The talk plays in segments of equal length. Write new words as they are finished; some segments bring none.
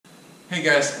Hey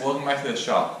guys, welcome back to the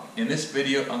shop. In this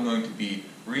video I'm going to be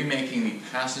remaking the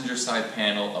passenger side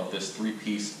panel of this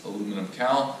 3-piece aluminum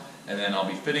cowl, and then I'll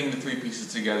be fitting the 3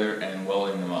 pieces together and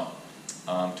welding them up.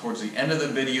 Towards the end of the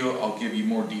video I'll give you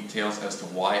more details as to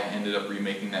why I ended up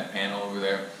remaking that panel over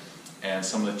there and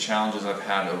some of the challenges I've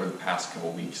had over the past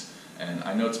couple weeks. And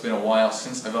I know it's been a while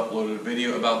since I've uploaded a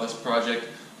video about this project.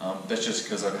 That's just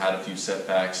because I've had a few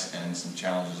setbacks and some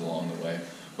challenges along the way.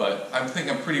 But I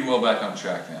think I'm pretty well back on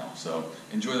track now, so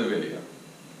enjoy the video.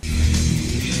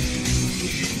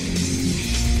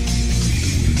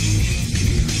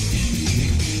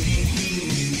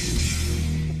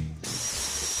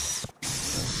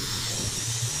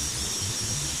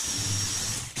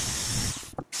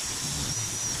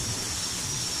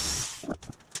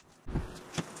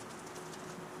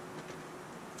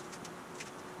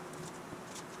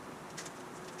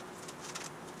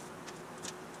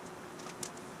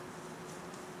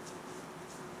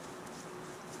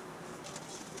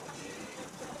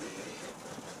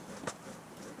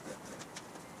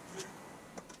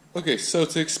 Okay, so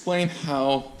to explain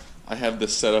how I have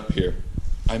this set up here,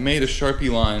 I made a Sharpie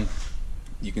line,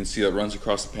 you can see that runs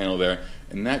across the panel there,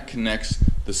 and that connects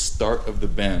the start of the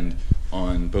bend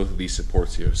on both of these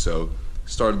supports here. So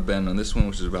start of the bend on this one,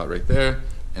 which is about right there,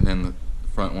 and then the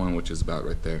front one, which is about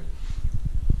right there.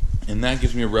 And that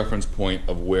gives me a reference point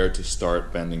of where to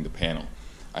start bending the panel.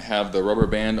 I have the rubber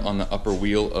band on the upper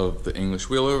wheel of the English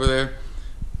wheel over there,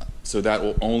 so that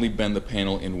will only bend the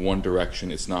panel in one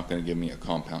direction. It's not going to give me a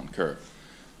compound curve.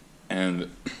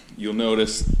 And you'll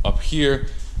notice up here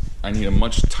I need a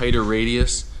much tighter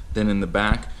radius than in the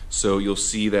back, so you'll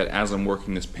see that as I'm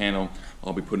working this panel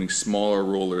I'll be putting smaller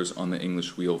rollers on the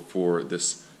English wheel for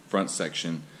this front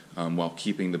section while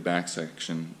keeping the back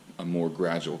section a more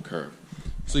gradual curve.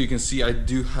 So you can see I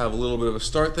do have a little bit of a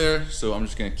start there, so I'm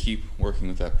just going to keep working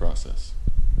with that process.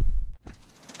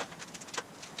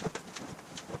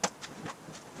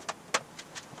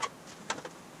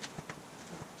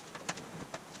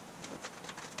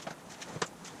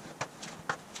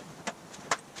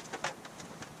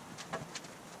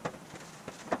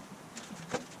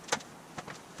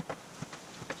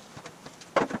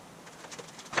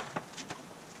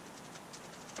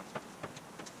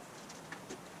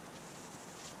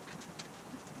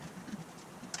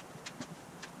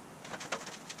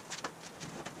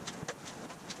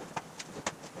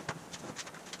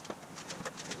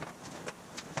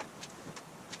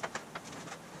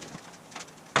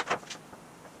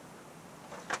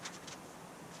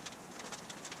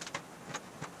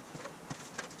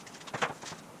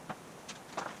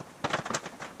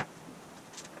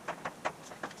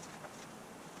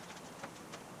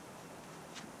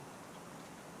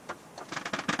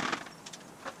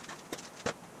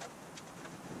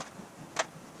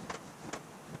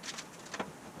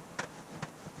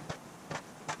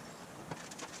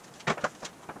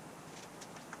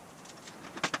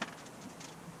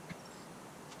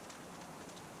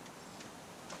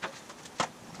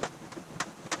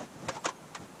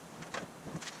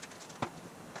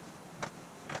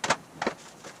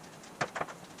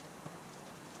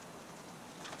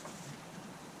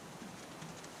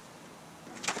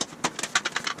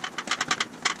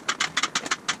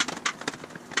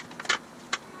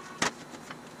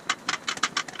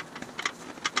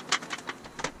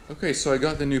 Okay, so I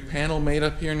got the new panel made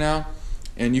up here now,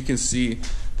 and you can see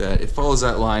that it follows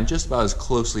that line just about as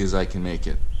closely as I can make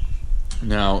it.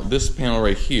 Now this panel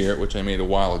right here, which I made a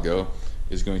while ago,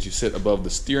 is going to sit above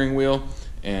the steering wheel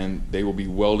and they will be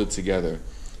welded together.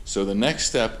 So the next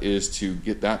step is to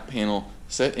get that panel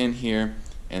set in here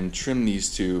and trim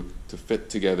these two to fit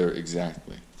together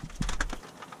exactly.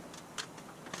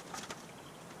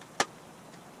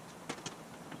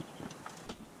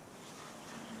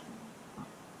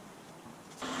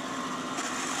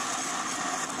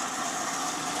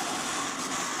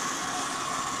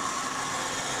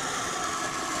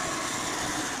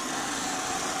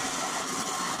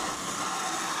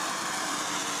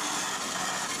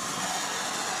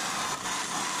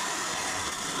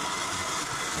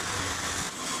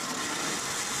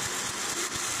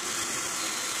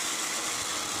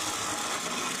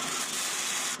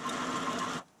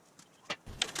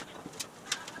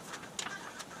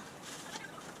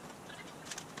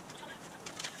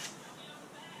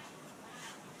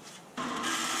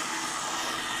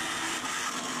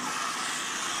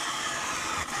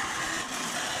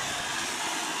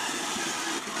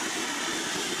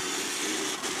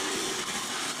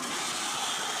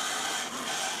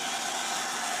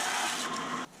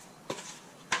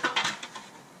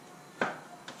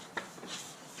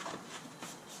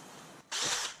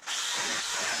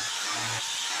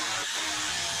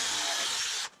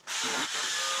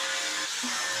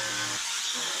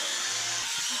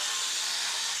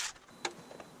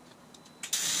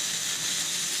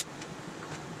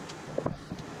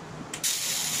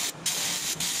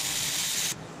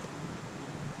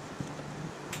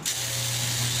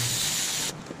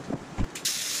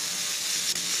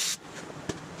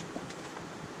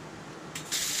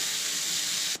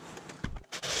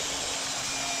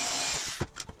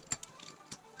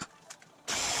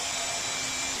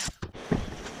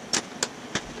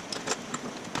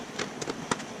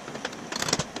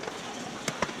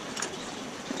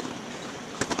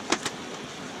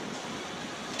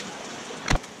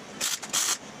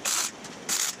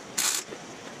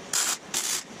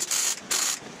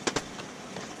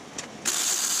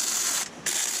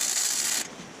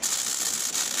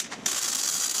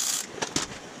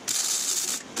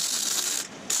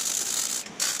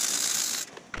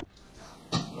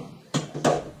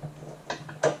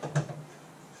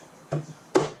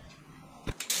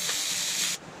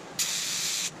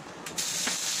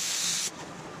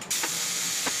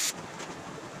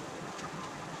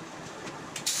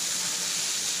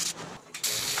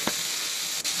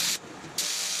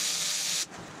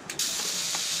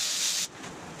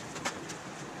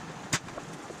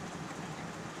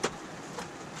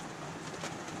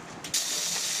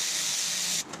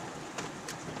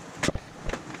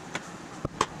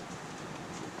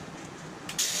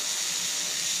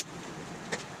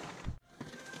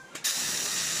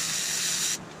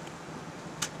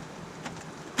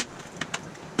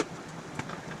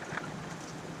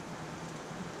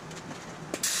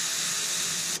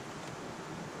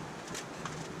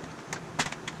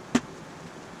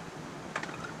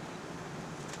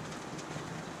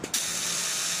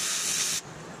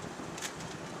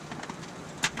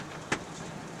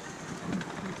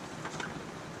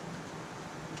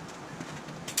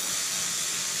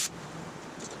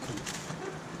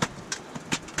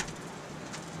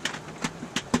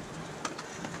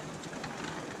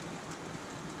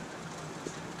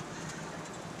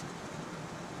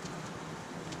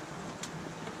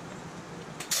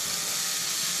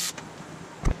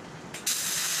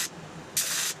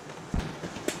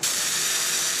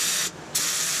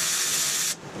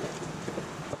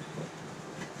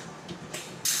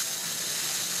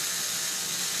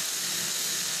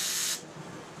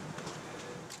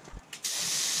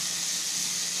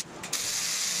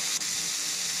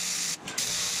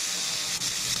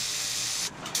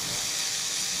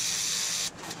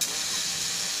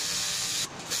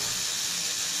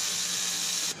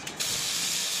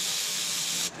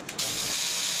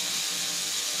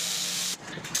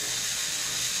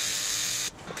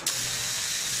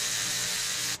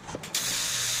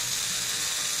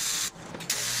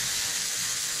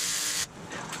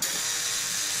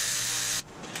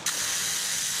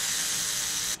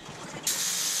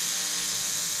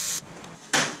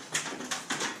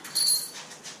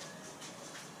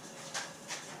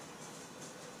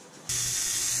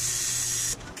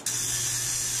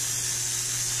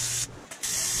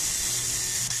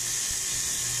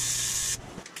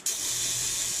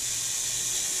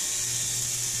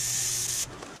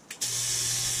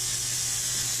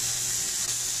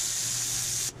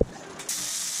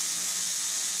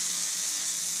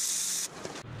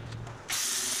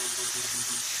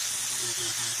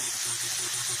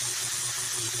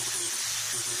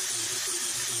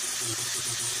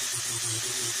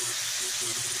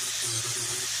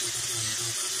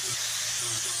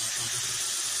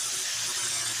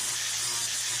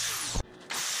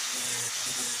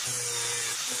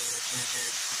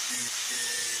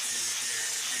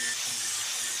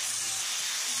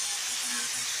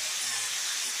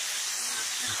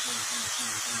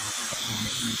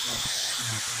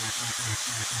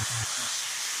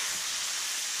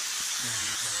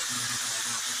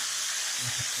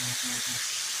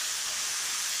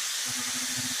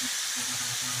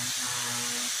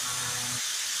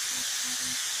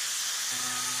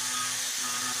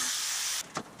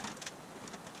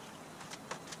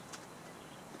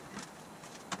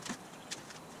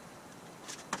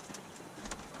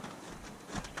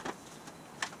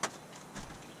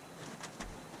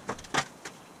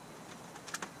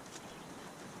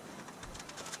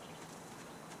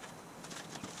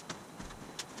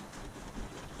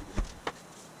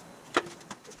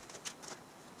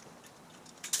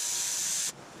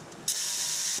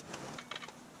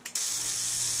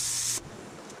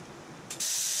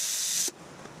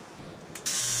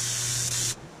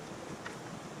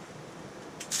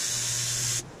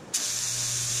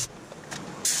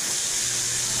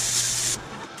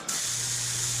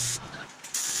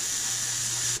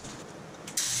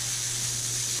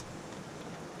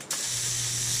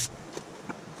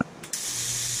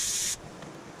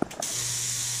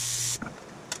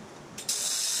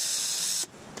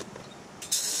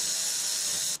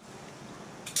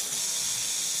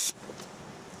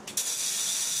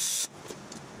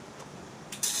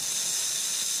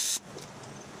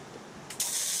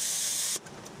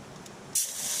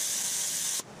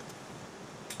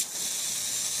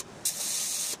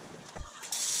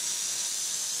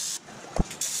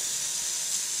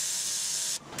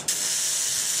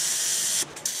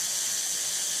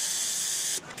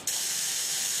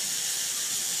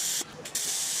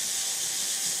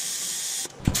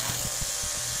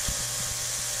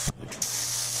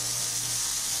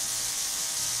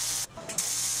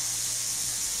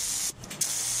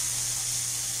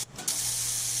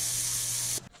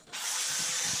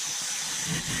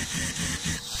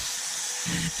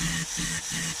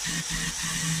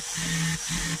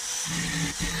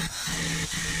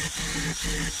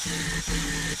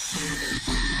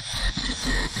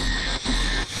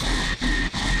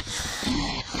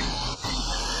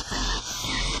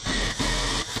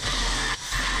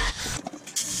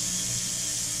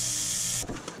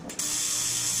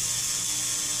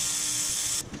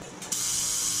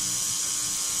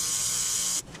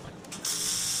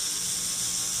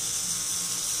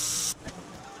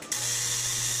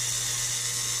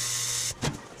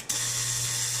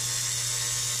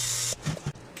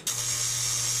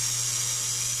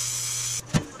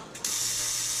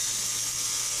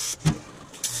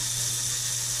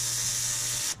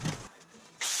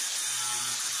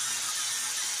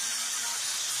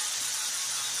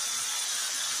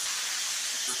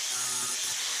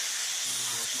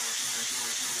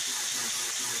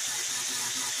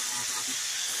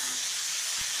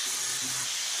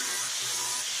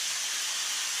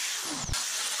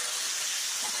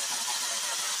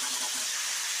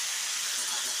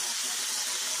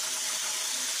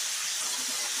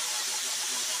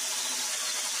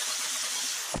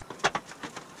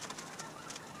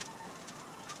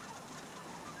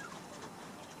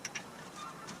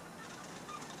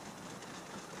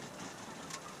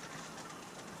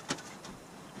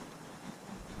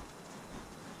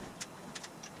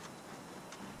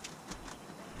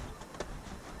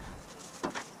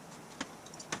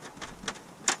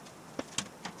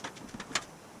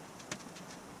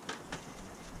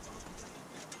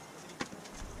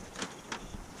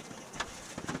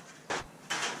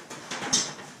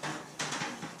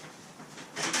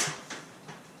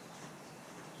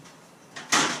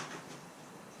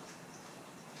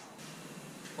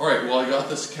 Alright, well I got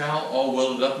this cowl all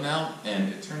welded up now,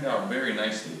 and it turned out very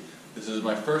nicely. This is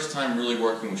my first time really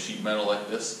working with sheet metal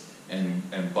like this and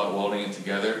butt welding it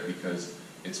together, because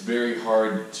it's very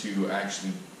hard to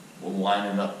actually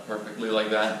line it up perfectly like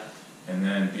that and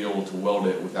then be able to weld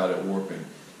it without it warping.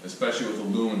 Especially with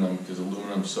aluminum, because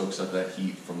aluminum soaks up that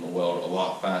heat from the weld a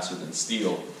lot faster than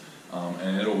steel,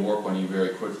 and it'll warp on you very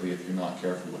quickly if you're not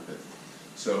careful with it.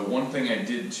 So one thing I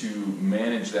did to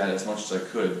manage that as much as I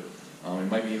could,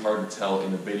 it might be hard to tell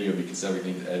in the video because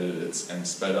everything's edited and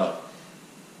sped up.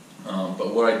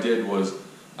 But what I did was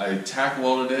I tack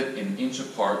welded it an inch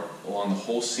apart along the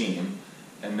whole seam,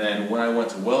 and then when I went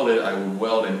to weld it, I would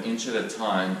weld an inch at a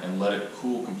time and let it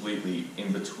cool completely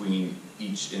in between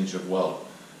each inch of weld.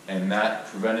 And that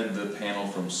prevented the panel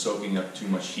from soaking up too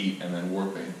much heat and then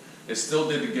warping. It still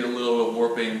did get a little of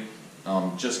warping,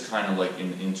 just kind of like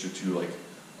an inch or two, like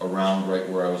around right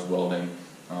where I was welding,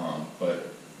 but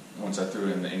once I threw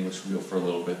it in the English wheel for a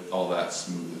little bit, all that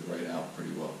smoothed right out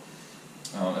pretty well.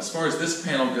 As far as this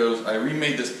panel goes, I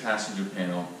remade this passenger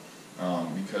panel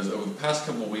because over the past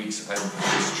couple of weeks I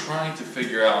was trying to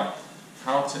figure out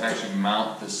how to actually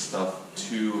mount this stuff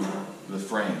to the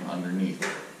frame underneath.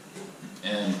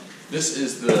 And this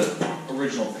is the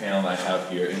original panel that I have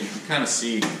here, and you can kind of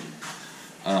see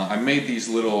I made these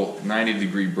little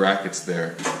 90-degree brackets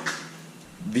there.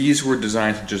 These were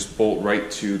designed to just bolt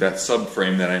right to that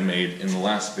subframe that I made in the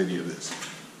last video of this.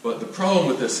 But the problem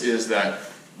with this is that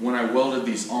when I welded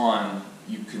these on,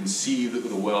 you can see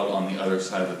the weld on the other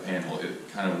side of the panel.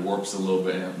 It kind of warps a little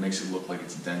bit and it makes it look like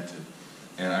it's dented.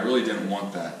 And I really didn't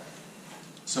want that.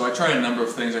 So I tried a number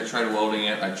of things. I tried welding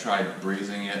it, I tried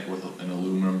brazing it with an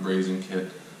aluminum brazing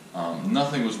kit.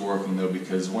 Nothing was working though,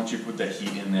 because once you put that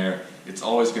heat in there, it's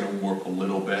always going to warp a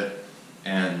little bit.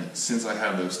 And since I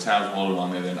have those tabs welded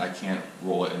on there, then I can't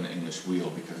roll it in an English wheel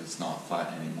because it's not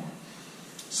flat anymore.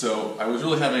 So I was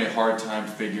really having a hard time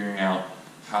figuring out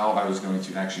how I was going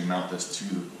to actually mount this to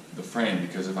the frame,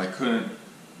 because if I couldn't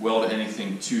weld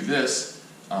anything to this,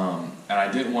 and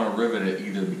I didn't want to rivet it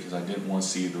either because I didn't want to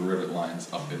see the rivet lines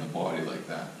up in the body like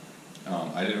that.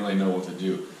 I didn't really know what to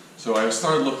do. So I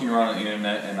started looking around on the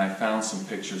internet and I found some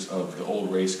pictures of the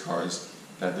old race cars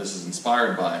that this is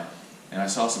inspired by. And I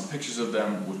saw some pictures of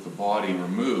them with the body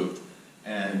removed,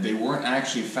 and they weren't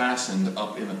actually fastened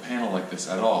up in the panel like this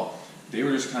at all. They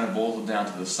were just kind of bolted down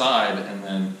to the side, and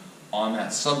then on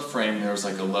that subframe there was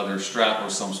like a leather strap or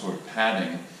some sort of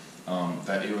padding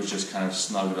that it was just kind of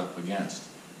snugged up against.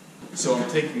 So I'm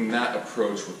taking that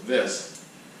approach with this,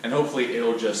 and hopefully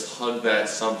it'll just hug that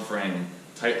subframe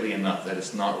tightly enough that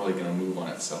it's not really going to move on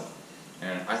itself.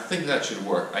 And I think that should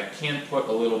work. I can put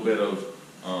a little bit of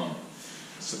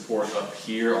support up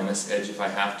here on this edge if I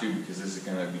have to, because this is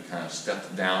going to be kind of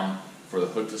stepped down for the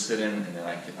hood to sit in, and then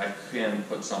I can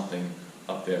put something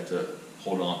up there to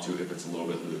hold on to if it's a little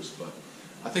bit loose. But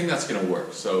I think that's going to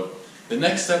work. So the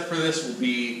next step for this will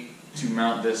be to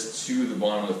mount this to the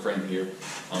bottom of the frame here.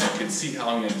 You can see how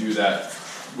I'm going to do that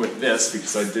with this,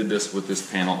 because I did this with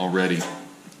this panel already.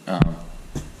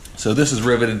 So this is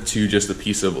riveted to just a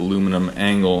piece of aluminum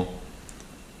angle,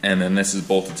 and then this is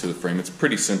bolted to the frame. It's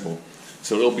pretty simple.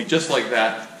 So it'll be just like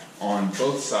that on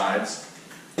both sides,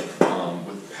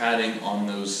 with padding on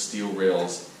those steel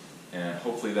rails, and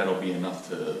hopefully that'll be enough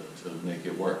to make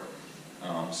it work.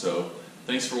 So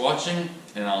thanks for watching,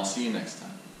 and I'll see you next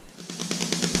time.